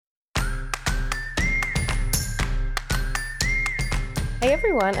Hey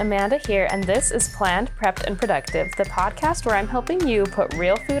everyone, Amanda here, and this is Planned, Prepped, and Productive, the podcast where I'm helping you put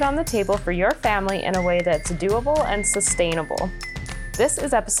real food on the table for your family in a way that's doable and sustainable. This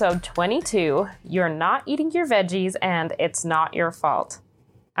is episode 22, You're Not Eating Your Veggies, and It's Not Your Fault.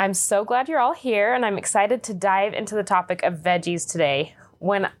 I'm so glad you're all here, and I'm excited to dive into the topic of veggies today.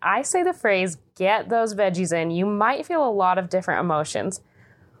 When I say the phrase, get those veggies in, you might feel a lot of different emotions.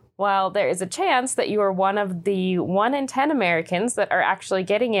 While there is a chance that you are one of the 1 in 10 Americans that are actually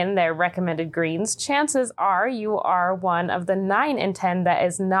getting in their recommended greens, chances are you are one of the 9 in 10 that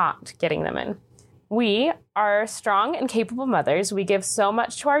is not getting them in. We are strong and capable mothers. We give so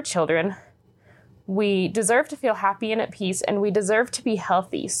much to our children. We deserve to feel happy and at peace, and we deserve to be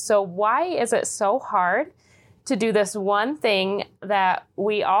healthy. So why is it so hard to do this one thing that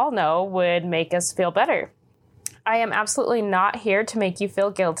we all know would make us feel better? I am absolutely not here to make you feel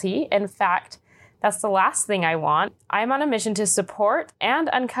guilty. In fact, that's the last thing I want. I'm on a mission to support and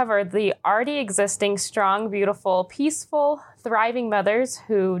uncover the already existing, strong, beautiful, peaceful, thriving mothers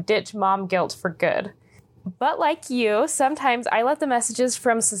who ditch mom guilt for good. But like you, sometimes I let the messages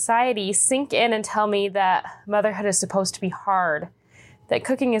from society sink in and tell me that motherhood is supposed to be hard, that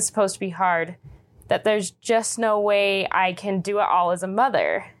cooking is supposed to be hard, that there's just no way I can do it all as a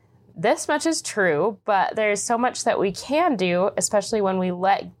mother. This much is true, but there's so much that we can do, especially when we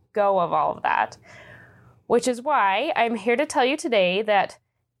let go of all of that. Which is why I'm here to tell you today that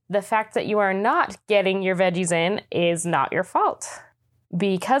the fact that you are not getting your veggies in is not your fault.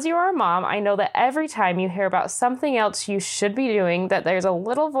 Because you are a mom, I know that every time you hear about something else you should be doing, that there's a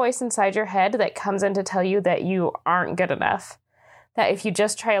little voice inside your head that comes in to tell you that you aren't good enough. That if you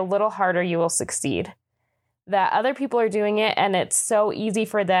just try a little harder, you will succeed. That other people are doing it and it's so easy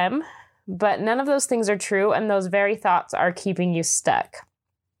for them, but none of those things are true, and those very thoughts are keeping you stuck.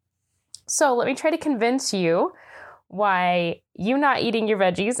 So let me try to convince you why you not eating your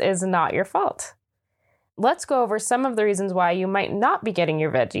veggies is not your fault. Let's go over some of the reasons why you might not be getting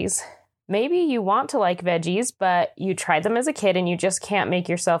your veggies. Maybe you want to like veggies, but you tried them as a kid and you just can't make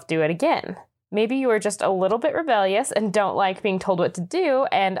yourself do it again. Maybe you are just a little bit rebellious and don't like being told what to do,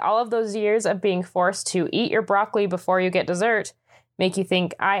 and all of those years of being forced to eat your broccoli before you get dessert make you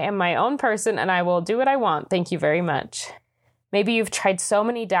think, I am my own person and I will do what I want. Thank you very much. Maybe you've tried so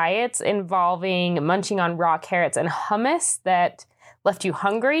many diets involving munching on raw carrots and hummus that left you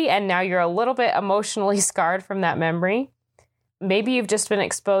hungry, and now you're a little bit emotionally scarred from that memory. Maybe you've just been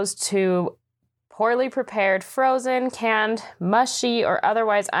exposed to poorly prepared, frozen, canned, mushy, or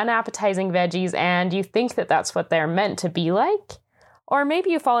otherwise unappetizing veggies, and you think that that's what they're meant to be like. Or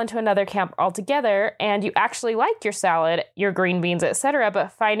maybe you fall into another camp altogether, and you actually like your salad, your green beans, etc.,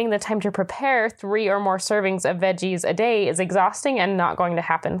 but finding the time to prepare 3 or more servings of veggies a day is exhausting and not going to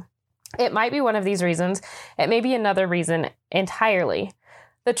happen. It might be one of these reasons. It may be another reason entirely.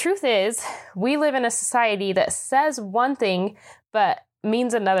 The truth is, we live in a society that says one thing, but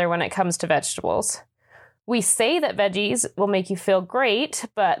means another when it comes to vegetables. We say that veggies will make you feel great,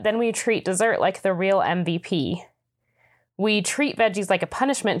 but then we treat dessert like the real MVP. We treat veggies like a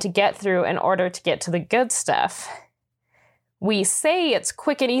punishment to get through in order to get to the good stuff. We say it's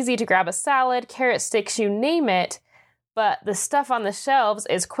quick and easy to grab a salad, carrot sticks, you name it, but the stuff on the shelves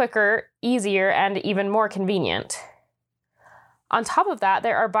is quicker, easier, and even more convenient. On top of that,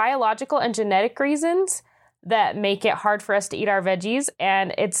 there are biological and genetic reasons that make it hard for us to eat our veggies,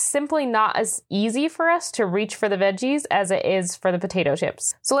 and it's simply not as easy for us to reach for the veggies as it is for the potato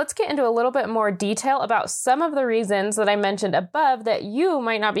chips. So let's get into a little bit more detail about some of the reasons that I mentioned above that you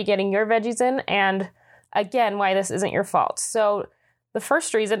might not be getting your veggies in, and again, why this isn't your fault. So the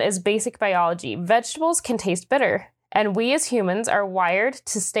first reason is basic biology. Vegetables can taste bitter. And we as humans are wired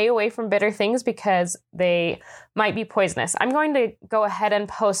to stay away from bitter things because they might be poisonous. I'm going to go ahead and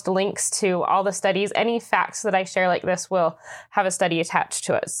post links to all the studies. Any facts that I share like this will have a study attached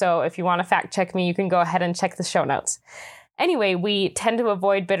to it. So if you want to fact check me, you can go ahead and check the show notes. Anyway, we tend to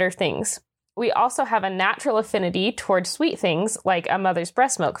avoid bitter things. We also have a natural affinity towards sweet things, like a mother's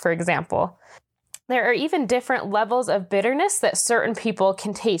breast milk, for example. There are even different levels of bitterness that certain people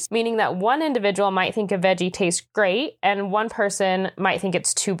can taste, meaning that one individual might think a veggie tastes great and one person might think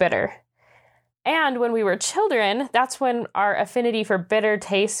it's too bitter. And when we were children, that's when our affinity for bitter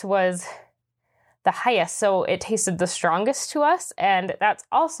taste was the highest, so it tasted the strongest to us, and that's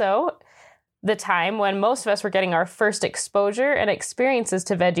also the time when most of us were getting our first exposure and experiences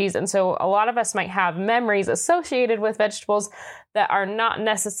to veggies. And so a lot of us might have memories associated with vegetables that are not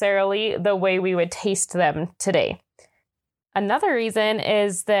necessarily the way we would taste them today. Another reason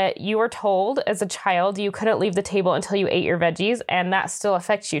is that you were told as a child you couldn't leave the table until you ate your veggies, and that still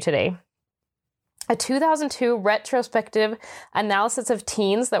affects you today. A 2002 retrospective analysis of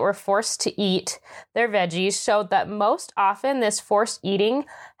teens that were forced to eat their veggies showed that most often this forced eating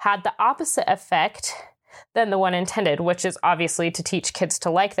had the opposite effect than the one intended, which is obviously to teach kids to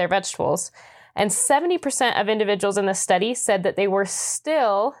like their vegetables. And 70% of individuals in the study said that they were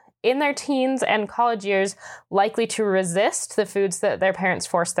still, in their teens and college years, likely to resist the foods that their parents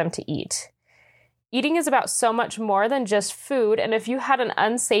forced them to eat. Eating is about so much more than just food, and if you had an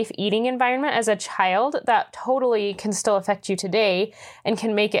unsafe eating environment as a child, that totally can still affect you today and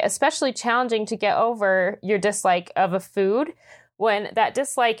can make it especially challenging to get over your dislike of a food when that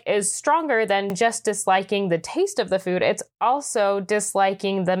dislike is stronger than just disliking the taste of the food. It's also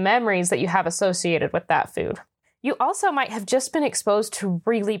disliking the memories that you have associated with that food. You also might have just been exposed to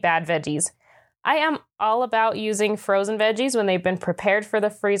really bad veggies. I am all about using frozen veggies when they've been prepared for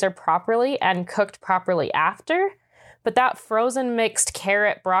the freezer properly and cooked properly after. But that frozen mixed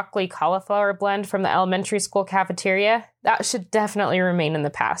carrot, broccoli, cauliflower blend from the elementary school cafeteria, that should definitely remain in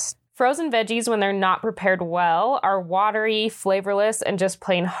the past. Frozen veggies, when they're not prepared well, are watery, flavorless, and just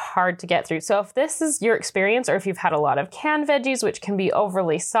plain hard to get through. So if this is your experience, or if you've had a lot of canned veggies, which can be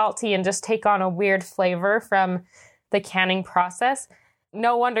overly salty and just take on a weird flavor from the canning process,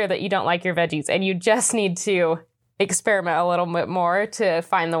 no wonder that you don't like your veggies, and you just need to experiment a little bit more to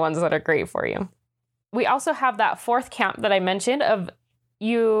find the ones that are great for you. We also have that fourth camp that I mentioned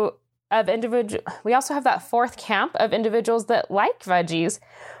we also have that fourth camp of individuals that like veggies,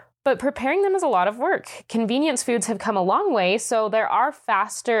 but preparing them is a lot of work. Convenience foods have come a long way, so there are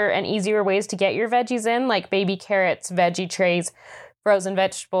faster and easier ways to get your veggies in, like baby carrots, veggie trays, frozen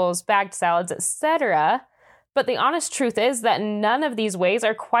vegetables, bagged salads, etc. But the honest truth is that none of these ways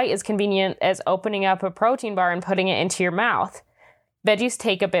are quite as convenient as opening up a protein bar and putting it into your mouth. Veggies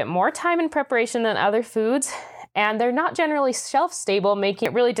take a bit more time in preparation than other foods, and they're not generally shelf-stable, making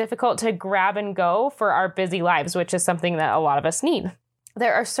it really difficult to grab and go for our busy lives, which is something that a lot of us need.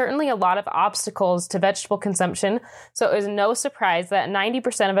 There are certainly a lot of obstacles to vegetable consumption, so it is no surprise that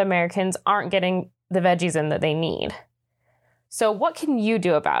 90% of Americans aren't getting the veggies in that they need. So what can you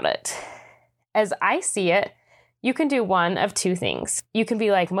do about it? As I see it, you can do one of two things. You can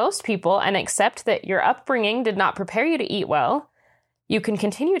be like most people and accept that your upbringing did not prepare you to eat well. You can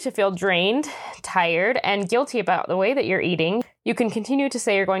continue to feel drained, tired, and guilty about the way that you're eating. You can continue to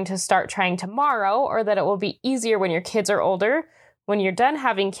say you're going to start trying tomorrow, or that it will be easier when your kids are older, when you're done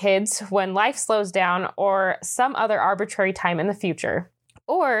having kids, when life slows down, or some other arbitrary time in the future.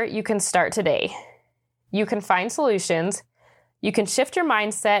 Or you can start today. You can find solutions. You can shift your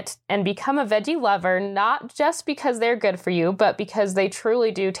mindset and become a veggie lover, not just because they're good for you, but because they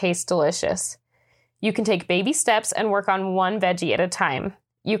truly do taste delicious. You can take baby steps and work on one veggie at a time.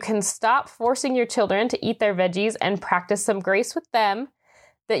 You can stop forcing your children to eat their veggies and practice some grace with them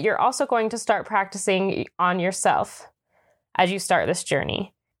that you're also going to start practicing on yourself as you start this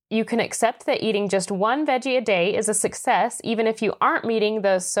journey. You can accept that eating just one veggie a day is a success, even if you aren't meeting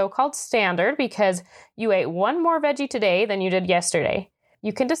the so-called standard because you ate one more veggie today than you did yesterday.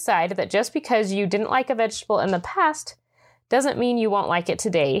 You can decide that just because you didn't like a vegetable in the past doesn't mean you won't like it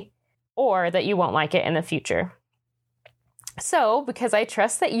today or that you won't like it in the future. So, because I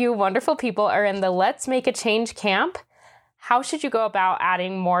trust that you wonderful people are in the Let's Make a Change camp, how should you go about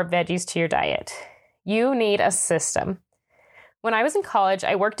adding more veggies to your diet? You need a system. When I was in college,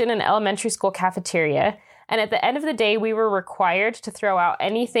 I worked in an elementary school cafeteria, and at the end of the day, we were required to throw out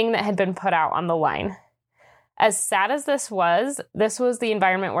anything that had been put out on the line. As sad as this was the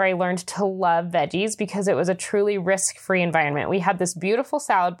environment where I learned to love veggies because it was a truly risk-free environment. We had this beautiful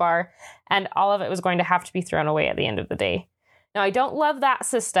salad bar, and all of it was going to have to be thrown away at the end of the day. Now, I don't love that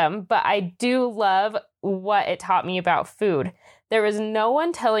system, but I do love what it taught me about food. There was no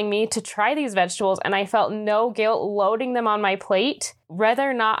one telling me to try these vegetables, and I felt no guilt loading them on my plate, whether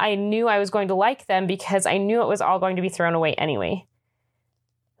or not I knew I was going to like them because I knew it was all going to be thrown away anyway.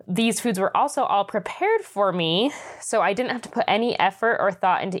 These foods were also all prepared for me, so I didn't have to put any effort or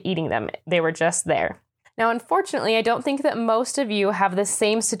thought into eating them. They were just there. Now, unfortunately, I don't think that most of you have the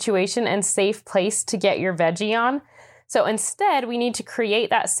same situation and safe place to get your veggie on. So instead, we need to create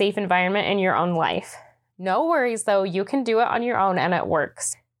that safe environment in your own life. No worries, though, you can do it on your own and it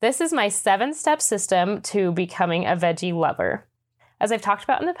works. This is my 7-step system to becoming a veggie lover. As I've talked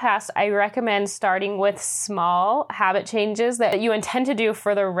about in the past, I recommend starting with small habit changes that you intend to do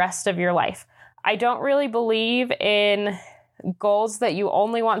for the rest of your life. I don't really believe in goals that you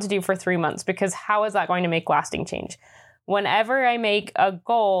only want to do for 3 months because how is that going to make lasting change? Whenever I make a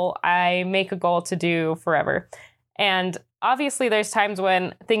goal, I make a goal to do forever. And obviously, there's times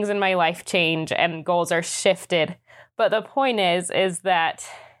when things in my life change and goals are shifted. But the point is that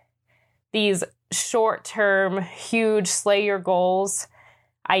these short-term, huge, slay your goals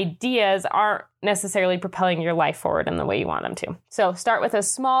ideas aren't necessarily propelling your life forward in the way you want them to. So start with a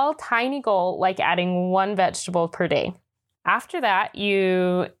small, tiny goal like adding 1 vegetable per day. After that,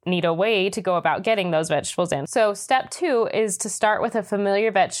 you need a way to go about getting those vegetables in. So step 2 is to start with a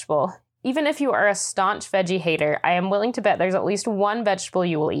familiar vegetable. Even if you are a staunch veggie hater, I am willing to bet there's at least 1 vegetable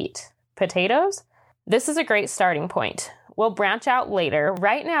you will eat. Potatoes? This is a great starting point. We'll branch out later.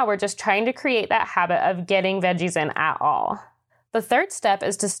 Right now, we're just trying to create that habit of getting veggies in at all. The third step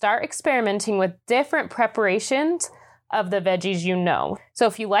is to start experimenting with different preparations of the veggies you know. So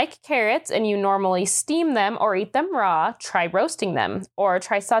if you like carrots and you normally steam them or eat them raw, try roasting them or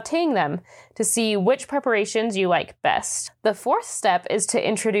try sauteing them to see which preparations you like best. The fourth step is to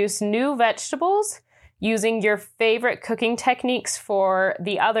introduce new vegetables using your favorite cooking techniques for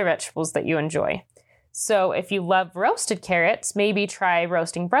the other vegetables that you enjoy. So if you love roasted carrots, maybe try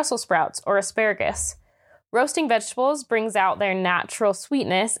roasting Brussels sprouts or asparagus. Roasting vegetables brings out their natural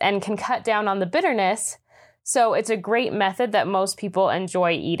sweetness and can cut down on the bitterness, so it's a great method that most people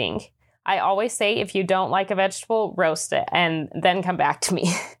enjoy eating. I always say if you don't like a vegetable, roast it and then come back to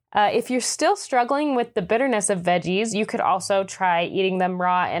me. If you're still struggling with the bitterness of veggies, you could also try eating them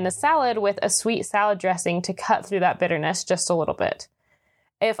raw in a salad with a sweet salad dressing to cut through that bitterness just a little bit.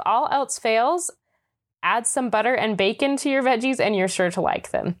 If all else fails, add some butter and bacon to your veggies and you're sure to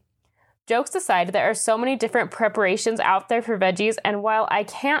like them. Jokes aside, there are so many different preparations out there for veggies, and while I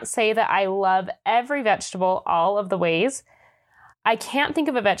can't say that I love every vegetable all of the ways, I can't think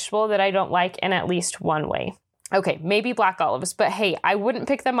of a vegetable that I don't like in at least one way. Okay, maybe black olives, but hey, I wouldn't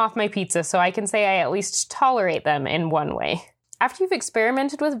pick them off my pizza, so I can say I at least tolerate them in one way. After you've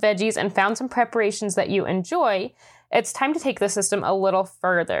experimented with veggies and found some preparations that you enjoy, it's time to take the system a little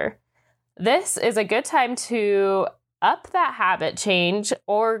further. This is a good time to up that habit change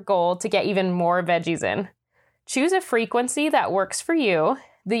or goal to get even more veggies in. Choose a frequency that works for you.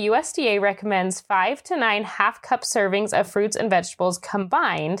 The USDA recommends 5 to 9 half-cup servings of fruits and vegetables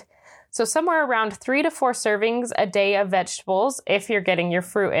combined, so somewhere around 3 to 4 servings a day of vegetables, if you're getting your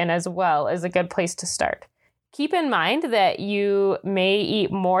fruit in as well, is a good place to start. Keep in mind that you may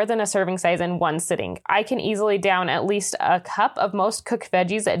eat more than a serving size in one sitting. I can easily down at least a cup of most cooked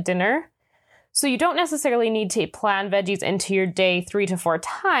veggies at dinner, so you don't necessarily need to plan veggies into your day 3 to 4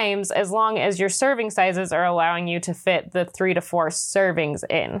 times as long as your serving sizes are allowing you to fit the 3 to 4 servings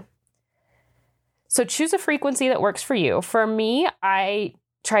in. So choose a frequency that works for you. For me, I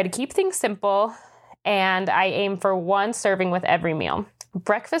try to keep things simple and I aim for 1 serving with every meal.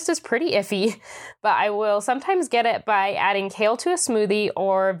 Breakfast is pretty iffy, but I will sometimes get it by adding kale to a smoothie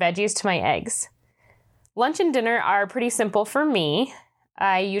or veggies to my eggs. Lunch and dinner are pretty simple for me.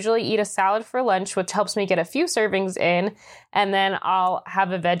 I usually eat a salad for lunch, which helps me get a few servings in, and then I'll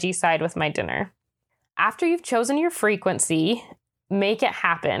have a veggie side with my dinner. After you've chosen your frequency, make it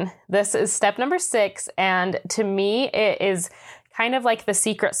happen. This is step number 6, and to me, it is kind of like the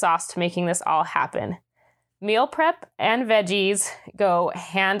secret sauce to making this all happen. Meal prep and veggies go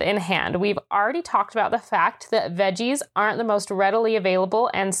hand in hand. We've already talked about the fact that veggies aren't the most readily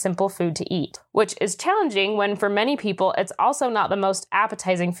available and simple food to eat, which is challenging when for many people it's also not the most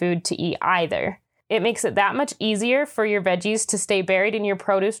appetizing food to eat either. It makes it that much easier for your veggies to stay buried in your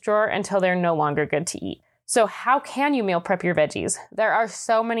produce drawer until they're no longer good to eat. So how can you meal prep your veggies? There are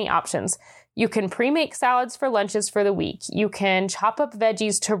so many options. You can pre-make salads for lunches for the week. You can chop up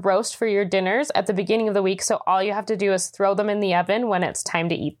veggies to roast for your dinners at the beginning of the week, so all you have to do is throw them in the oven when it's time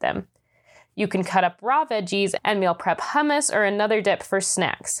to eat them. You can cut up raw veggies and meal prep hummus or another dip for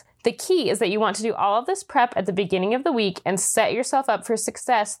snacks. The key is that you want to do all of this prep at the beginning of the week and set yourself up for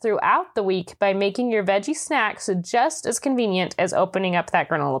success throughout the week by making your veggie snacks just as convenient as opening up that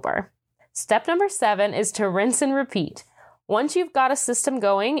granola bar. Step number 7 is to rinse and repeat. Once you've got a system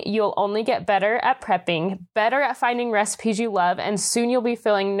going, you'll only get better at prepping, better at finding recipes you love, and soon you'll be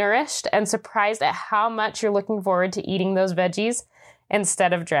feeling nourished and surprised at how much you're looking forward to eating those veggies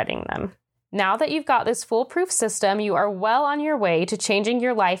instead of dreading them. Now that you've got this foolproof system, you are well on your way to changing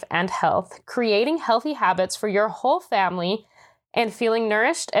your life and health, creating healthy habits for your whole family, and feeling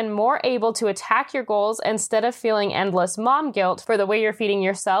nourished and more able to attack your goals instead of feeling endless mom guilt for the way you're feeding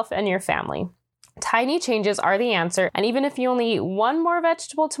yourself and your family. Tiny changes are the answer, and even if you only eat 1 more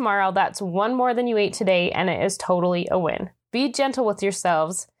vegetable tomorrow, that's 1 more than you ate today, and it is totally a win. Be gentle with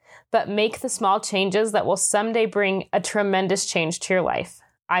yourselves, but make the small changes that will someday bring a tremendous change to your life.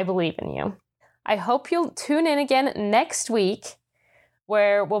 I believe in you. I hope you'll tune in again next week,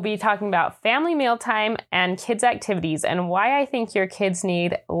 where we'll be talking about family mealtime and kids' activities and why I think your kids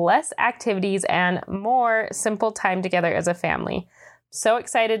need less activities and more simple time together as a family. So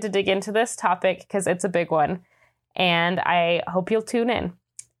excited to dig into this topic because it's a big one, and I hope you'll tune in.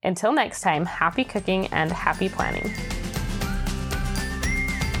 Until next time, happy cooking and happy planning.